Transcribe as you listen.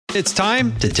It's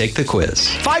time to take the quiz.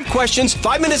 5 questions,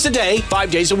 5 minutes a day,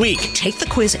 5 days a week. Take the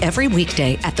quiz every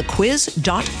weekday at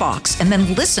thequiz.fox and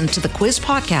then listen to the quiz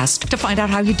podcast to find out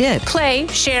how you did. Play,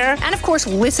 share, and of course,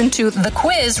 listen to The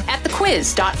Quiz at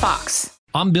thequiz.fox.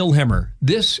 I'm Bill Hemmer.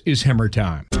 This is Hemmer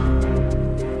Time.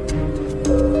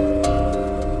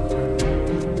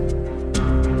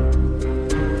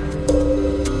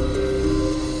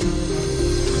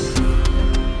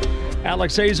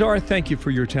 Alex Azar, thank you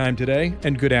for your time today,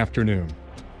 and good afternoon.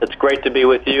 It's great to be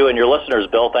with you and your listeners,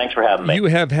 Bill. Thanks for having me. You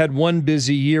have had one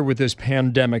busy year with this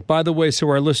pandemic. By the way, so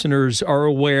our listeners are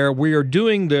aware, we are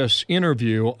doing this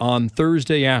interview on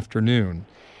Thursday afternoon.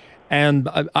 And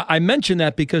I mention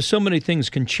that because so many things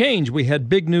can change. We had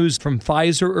big news from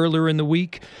Pfizer earlier in the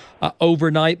week.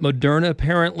 Overnight, Moderna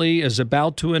apparently is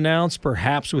about to announce,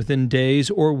 perhaps within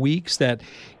days or weeks, that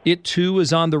it too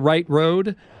is on the right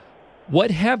road.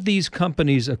 What have these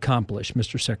companies accomplished,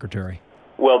 Mr. Secretary?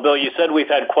 Well, Bill, you said we've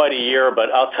had quite a year,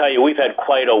 but I'll tell you, we've had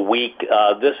quite a week.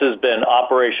 This has been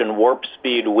Operation Warp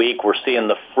Speed Week. We're seeing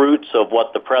the fruits of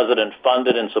what the president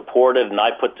funded and supported, and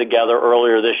I put together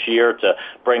earlier this year to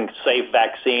bring safe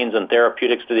vaccines and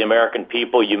therapeutics to the American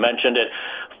people. You mentioned it.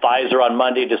 Pfizer on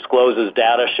Monday discloses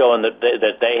data showing that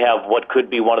they have what could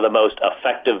be one of the most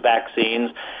effective vaccines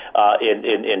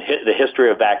in the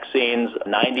history of vaccines,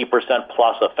 90%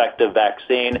 plus effective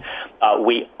vaccine.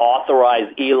 We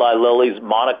authorize Eli Lilly's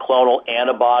monoclonal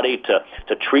antibody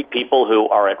to treat people who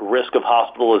are at risk of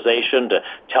hospitalization, to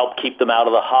help keep them out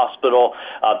of the hospital.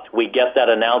 We get that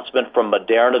announcement from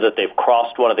Moderna that they've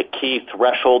crossed one of the key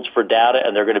thresholds for data,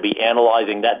 and they're going to be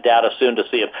analyzing that data soon to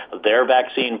see if their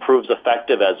vaccine proves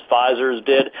effective as Pfizer's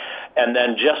did. And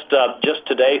then just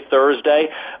today, Thursday,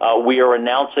 we are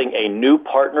announcing a new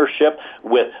partnership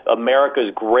with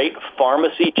America's great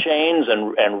pharmacy chains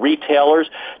and retailers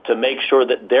to make sure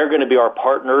that they're going to be our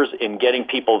partners in getting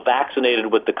people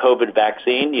vaccinated with the COVID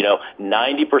vaccine. You know,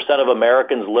 90% of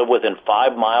Americans live within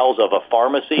 5 miles of a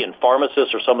pharmacy, and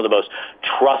pharmacists are some of the most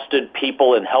trusted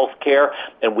people in healthcare.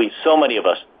 And so many of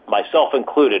us, myself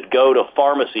included, go to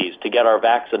pharmacies to get our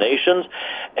vaccinations,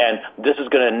 and this is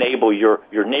going to enable your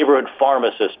neighborhood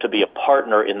pharmacist to be a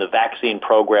partner in the vaccine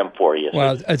program for you.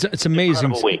 Well, it's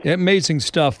amazing, amazing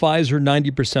stuff. Pfizer,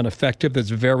 90% effective. That's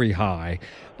very high.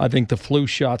 I think the flu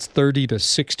shot's 30 to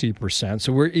 60%,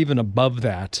 so we're even above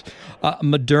that.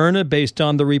 Moderna, based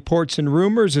on the reports and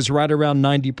rumors, is right around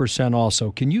 90%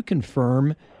 also. Can you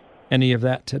confirm any of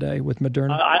that today with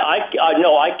Moderna?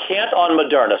 No, I can't on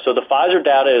Moderna. So the Pfizer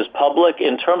data is public.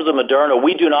 In terms of Moderna,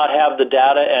 we do not have the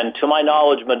data, and to my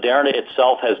knowledge, Moderna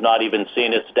itself has not even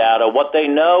seen its data. What they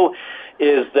know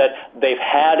is that they've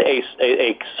had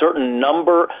a certain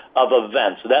number of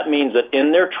events. That means that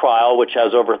in their trial, which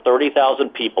has over 30,000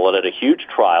 people and at a huge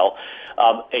trial,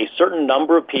 a certain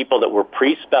number of people that were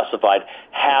pre-specified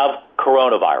have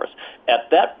coronavirus. At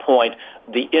that point,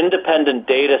 the Independent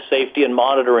Data Safety and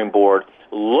Monitoring Board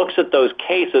looks at those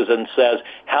cases and says,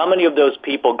 how many of those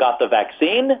people got the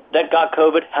vaccine that got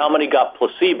COVID? How many got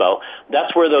placebo?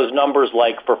 That's where those numbers,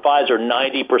 like for Pfizer,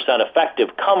 90% effective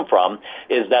come from,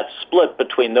 is that split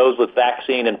between those with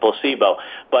vaccine and placebo.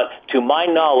 But to my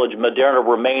knowledge, Moderna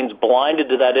remains blinded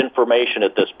to that information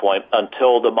at this point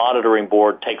until the monitoring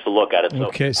board takes a look at it.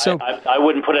 Okay, so I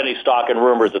wouldn't put any stock in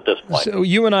rumors at this point. So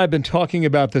you and I have been talking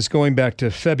about this going back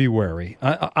to February.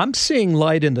 I'm seeing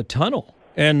light in the tunnel.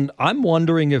 And I'm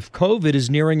wondering if COVID is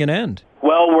nearing an end.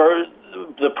 Well,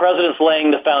 the president's laying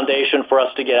the foundation for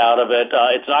us to get out of it.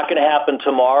 It's not going to happen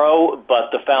tomorrow, but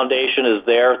the foundation is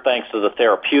there thanks to the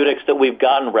therapeutics that we've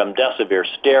gotten, remdesivir,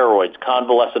 steroids,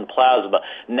 convalescent plasma,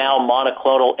 now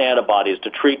monoclonal antibodies to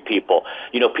treat people.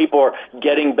 You know, people are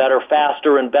getting better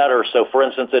faster and better. So, for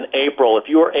instance, in April, if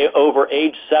you were over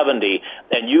age 70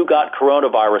 and you got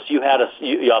coronavirus, you had a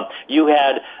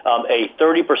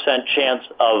 30% chance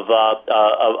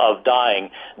of dying.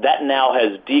 That now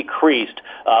has decreased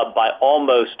by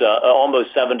almost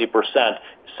 70%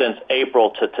 since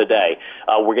April to today.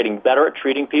 We're getting better at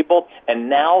treating people, and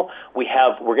now we're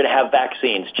going to have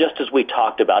vaccines, just as we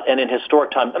talked about. And in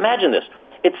historic time, imagine this.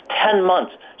 It's 10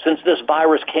 months since this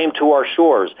virus came to our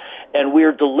shores, and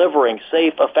we're delivering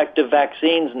safe, effective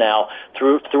vaccines now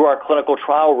through our clinical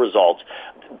trial results.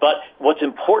 But what's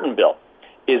important, Bill,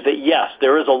 is that, yes,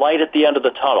 there is a light at the end of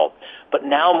the tunnel. But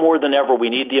now more than ever, we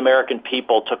need the American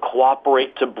people to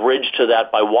cooperate, to bridge to that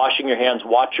by washing your hands,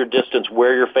 watch your distance,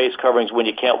 wear your face coverings when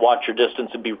you can't watch your distance,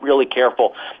 and be really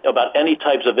careful about any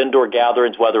types of indoor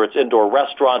gatherings, whether it's indoor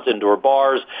restaurants, indoor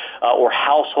bars, or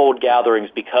household gatherings,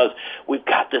 because we've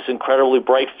got this incredibly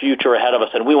bright future ahead of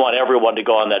us, and we want everyone to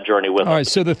go on that journey with us. All right,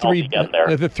 so the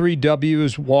three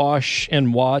W's, wash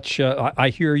and watch. I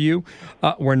hear you.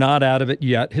 We're not out of it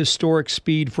yet. Historic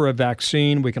speed for a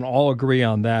vaccine. We can all agree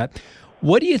on that.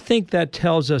 What do you think that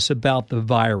tells us about the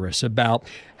virus, about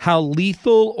how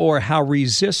lethal or how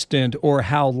resistant or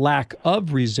how lack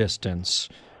of resistance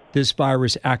this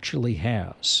virus actually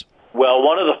has? Well,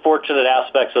 one of the fortunate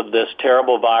aspects of this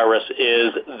terrible virus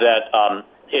is that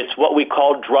it's what we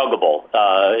call druggable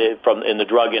in the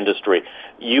drug industry.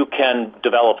 You can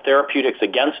develop therapeutics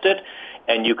against it,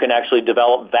 and you can actually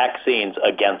develop vaccines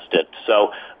against it.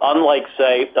 So unlike,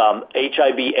 say,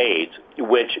 HIV/AIDS,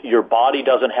 which your body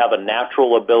doesn't have a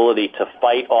natural ability to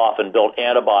fight off and build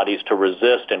antibodies to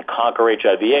resist and conquer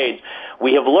HIV/AIDS,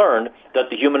 we have learned that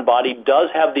the human body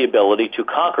does have the ability to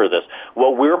conquer this.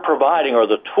 What we're providing are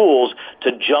the tools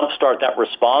to jumpstart that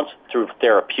response through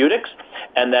therapeutics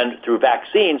and then through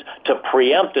vaccines to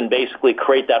preempt and basically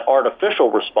create that artificial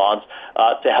response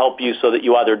to help you so that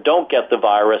you either don't get the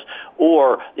virus,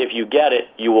 or if you get it,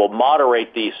 you will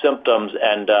moderate the symptoms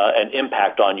and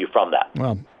impact on you from that.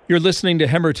 Well, you're listening to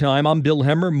Hemmer Time. I'm Bill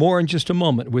Hemmer. More in just a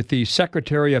moment with the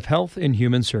Secretary of Health and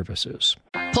Human Services.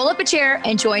 Pull up a chair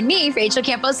and join me, Rachel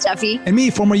Campos Duffy. And me,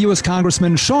 former U.S.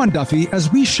 Congressman Sean Duffy, as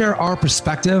we share our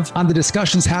perspective on the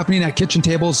discussions happening at kitchen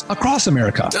tables across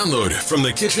America. Download From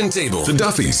the Kitchen Table, The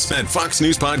Duffys, at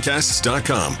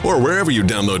foxnewspodcasts.com or wherever you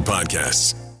download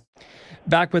podcasts.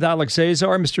 Back with Alex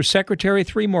Azar. Mr. Secretary,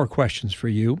 3 more questions for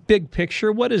you. Big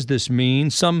picture, what does this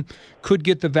mean? Some could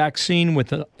get the vaccine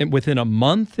within a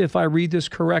month, if I read this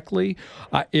correctly.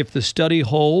 If the study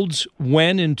holds,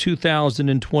 when in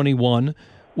 2021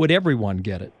 would everyone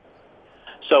get it?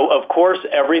 So, of course,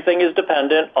 everything is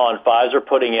dependent on Pfizer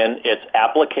putting in its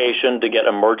application to get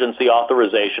emergency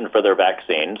authorization for their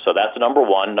vaccine. So that's number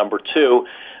one. Number two,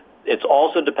 it's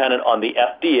also dependent on the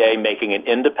FDA making an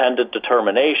independent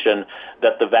determination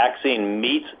that the vaccine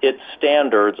meets its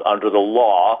standards under the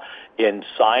law in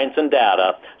science and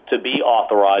data to be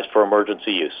authorized for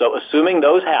emergency use. So assuming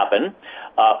those happen,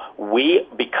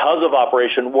 because of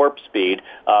Operation Warp Speed,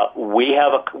 we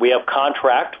have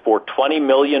contract for 20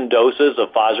 million doses of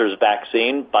Pfizer's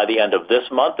vaccine by the end of this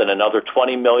month, and another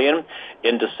 20 million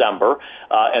in December.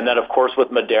 And then, of course, with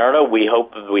Moderna, we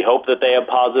hope that they have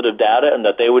positive data and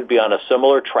that they would be on a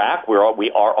similar track. We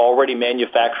are already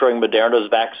manufacturing Moderna's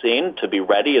vaccine to be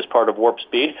ready as part of Warp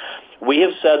Speed. We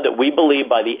have said that we believe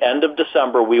by the end of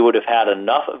December we would have had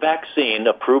enough vaccine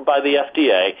approved by the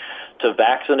FDA to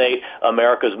vaccinate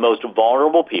America's most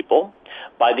vulnerable people,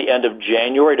 by the end of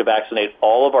January to vaccinate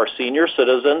all of our senior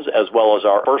citizens as well as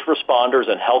our first responders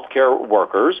and healthcare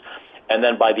workers, and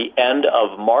then by the end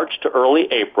of March to early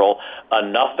April,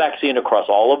 enough vaccine across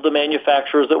all of the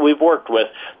manufacturers that we've worked with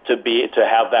to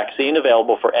have vaccine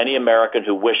available for any American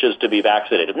who wishes to be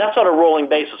vaccinated. And that's on a rolling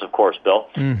basis, of course, Bill.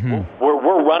 Mm-hmm.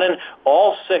 We're running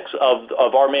all 6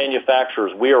 of our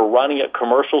manufacturers. We are running at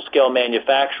commercial scale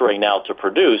manufacturing now to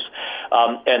produce.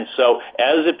 And so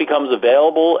as it becomes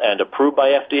available and approved by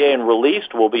FDA and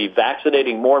released, we'll be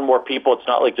vaccinating more and more people. It's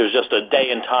not like there's just a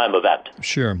day and time event.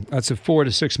 Sure. That's a 4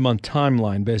 to 6 month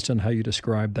timeline based on how you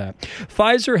describe that.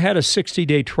 Pfizer had a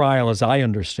 60-day trial, as I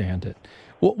understand it.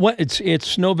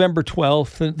 It's November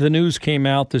 12th. The news came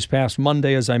out this past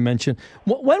Monday, as I mentioned.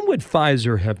 When would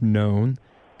Pfizer have known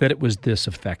that it was this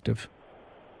effective?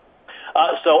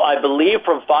 So I believe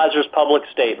from Pfizer's public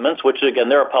statements, which, again,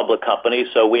 they're a public company,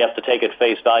 so we have to take at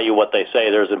face value what they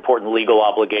say. There's important legal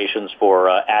obligations for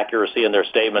accuracy in their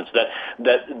statements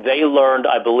that they learned.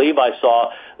 I believe I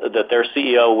saw that their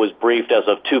CEO was briefed as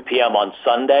of 2 p.m. on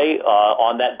Sunday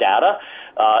on that data.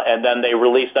 And then they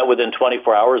released that within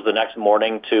 24 hours the next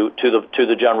morning to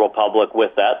the general public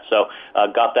with that. So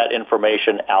got that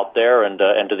information out there and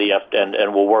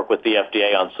we'll work with the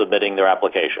FDA on submitting their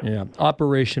application. Yeah,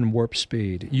 Operation Warp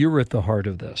Speed. You're at the heart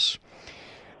of this.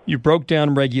 You broke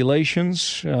down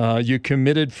regulations. You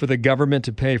committed for the government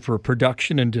to pay for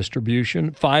production and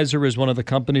distribution. Pfizer is one of the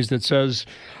companies that says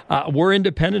we're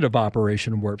independent of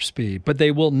Operation Warp Speed, but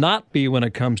they will not be when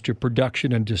it comes to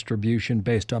production and distribution,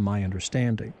 based on my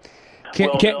understanding.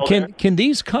 Can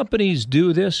these companies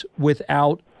do this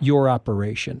without your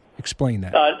operation? explain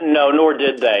that. No, nor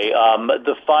did they.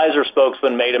 The Pfizer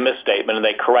spokesman made a misstatement, and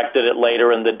they corrected it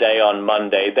later in the day on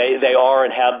Monday. They are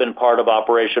and have been part of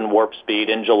Operation Warp Speed.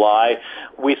 In July,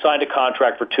 we signed a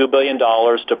contract for $2 billion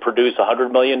to produce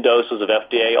 100 million doses of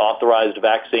FDA-authorized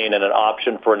vaccine and an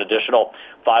option for an additional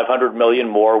 500 million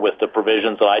more with the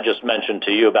provisions that I just mentioned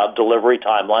to you about delivery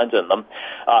timelines in them.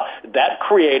 That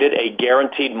created a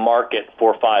guaranteed market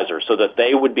for Pfizer so that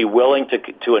they would be willing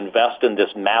to invest in this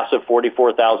massive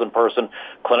 44,000-person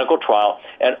clinical trial,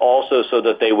 and also so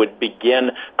that they would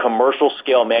begin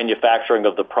commercial-scale manufacturing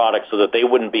of the product so that they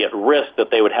wouldn't be at risk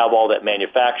that they would have all that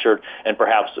manufactured and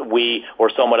perhaps we or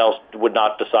someone else would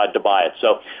not decide to buy it.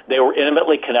 So they were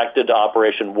intimately connected to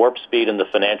Operation Warp Speed and the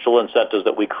financial incentives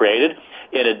that we created.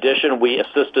 In addition, we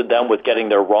assisted them with getting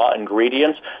their raw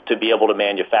ingredients to be able to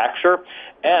manufacture.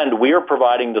 And we are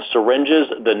providing the syringes,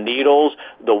 the needles,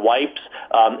 the wipes,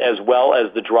 as well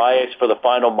as the dry ice for the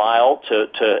final mile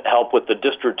to help with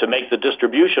to make the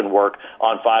distribution work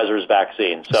on Pfizer's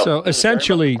vaccine. So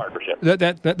essentially,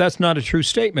 that's not a true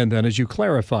statement then, as you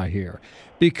clarify here,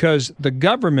 because the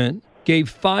government gave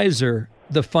Pfizer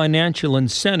the financial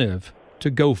incentive to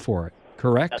go for it.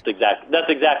 Correct? That's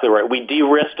exactly right. We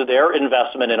de-risked their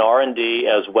investment in R&D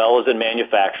as well as in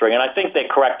manufacturing, and I think they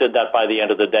corrected that by the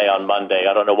end of the day on Monday.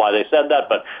 I don't know why they said that,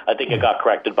 but I think it got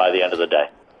corrected by the end of the day.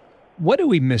 What are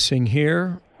we missing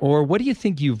here, or what do you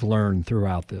think you've learned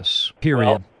throughout this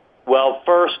period? Well,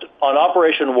 first, on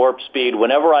Operation Warp Speed,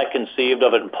 whenever I conceived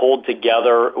of it and pulled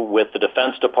together with the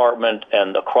Defense Department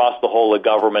and across the whole of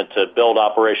government to build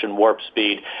Operation Warp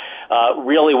Speed,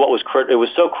 really what was it was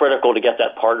so critical to get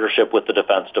that partnership with the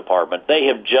Defense Department. They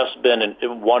have just been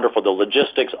wonderful. The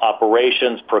logistics,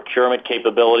 operations, procurement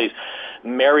capabilities,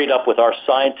 married up with our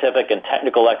scientific and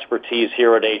technical expertise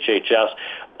here at HHS,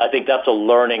 I think that's a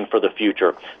learning for the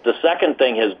future. The second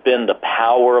thing has been the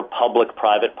power of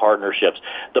public-private partnerships.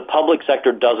 The public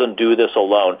sector doesn't do this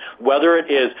alone. Whether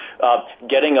it is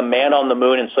getting a man on the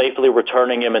moon and safely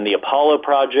returning him in the Apollo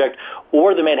project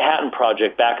or the Manhattan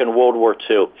Project back in World War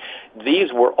II,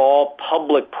 these were all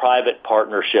public-private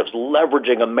partnerships,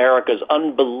 leveraging America's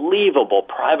unbelievable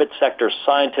private sector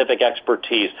scientific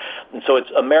expertise. And so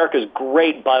it's America's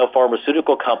great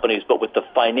biopharmaceutical companies, but with the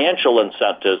financial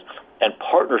incentives and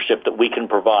partnership that we can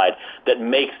provide that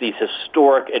makes these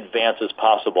historic advances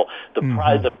possible.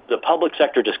 The public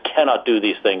sector just cannot do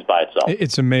these things by itself.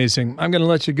 It's amazing. I'm going to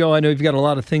let you go. I know you've got a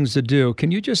lot of things to do. Can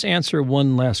you just answer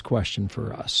one last question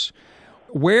for us?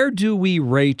 Where do we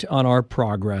rate on our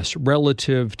progress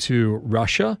relative to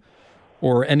Russia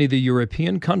or any of the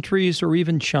European countries or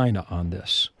even China on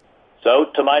this? So,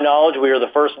 to my knowledge, we are the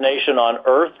first nation on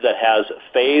Earth that has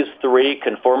Phase 3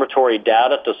 confirmatory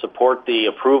data to support the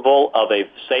approval of a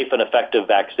safe and effective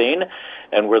vaccine.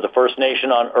 And we're the first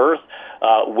nation on Earth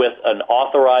with an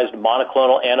authorized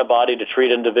monoclonal antibody to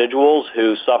treat individuals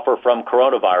who suffer from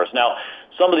coronavirus. Now,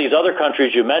 some of these other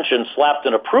countries you mentioned slapped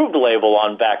an approved label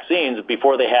on vaccines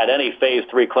before they had any Phase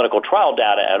 3 clinical trial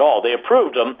data at all. They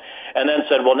approved them and then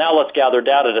said, well, now let's gather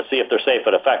data to see if they're safe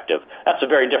and effective. That's a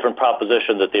very different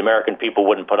proposition that the American people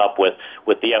wouldn't put up with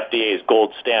the FDA's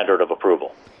gold standard of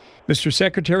approval. Mr.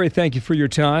 Secretary, thank you for your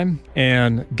time,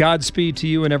 and Godspeed to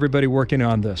you and everybody working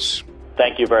on this.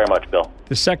 Thank you very much, Bill.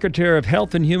 The Secretary of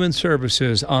Health and Human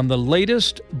Services on the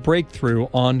latest breakthrough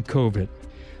on COVID.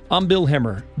 I'm Bill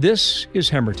Hemmer. This is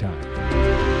Hemmer Time.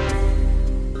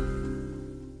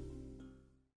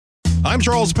 I'm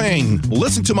Charles Payne.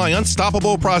 Listen to my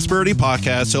Unstoppable Prosperity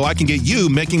podcast so I can get you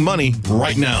making money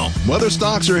right now. Whether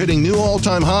stocks are hitting new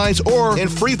all-time highs or in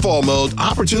free-fall mode,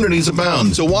 opportunities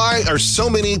abound. So why are so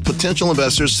many potential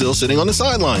investors still sitting on the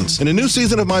sidelines? In a new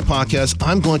season of my podcast,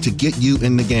 I'm going to get you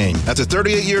in the game. After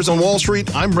 38 years on Wall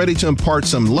Street, I'm ready to impart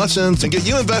some lessons and get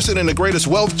you invested in the greatest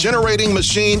wealth-generating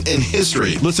machine in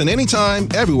history. Listen anytime,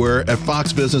 everywhere at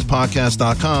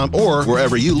foxbusinesspodcast.com or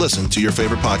wherever you listen to your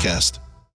favorite podcast.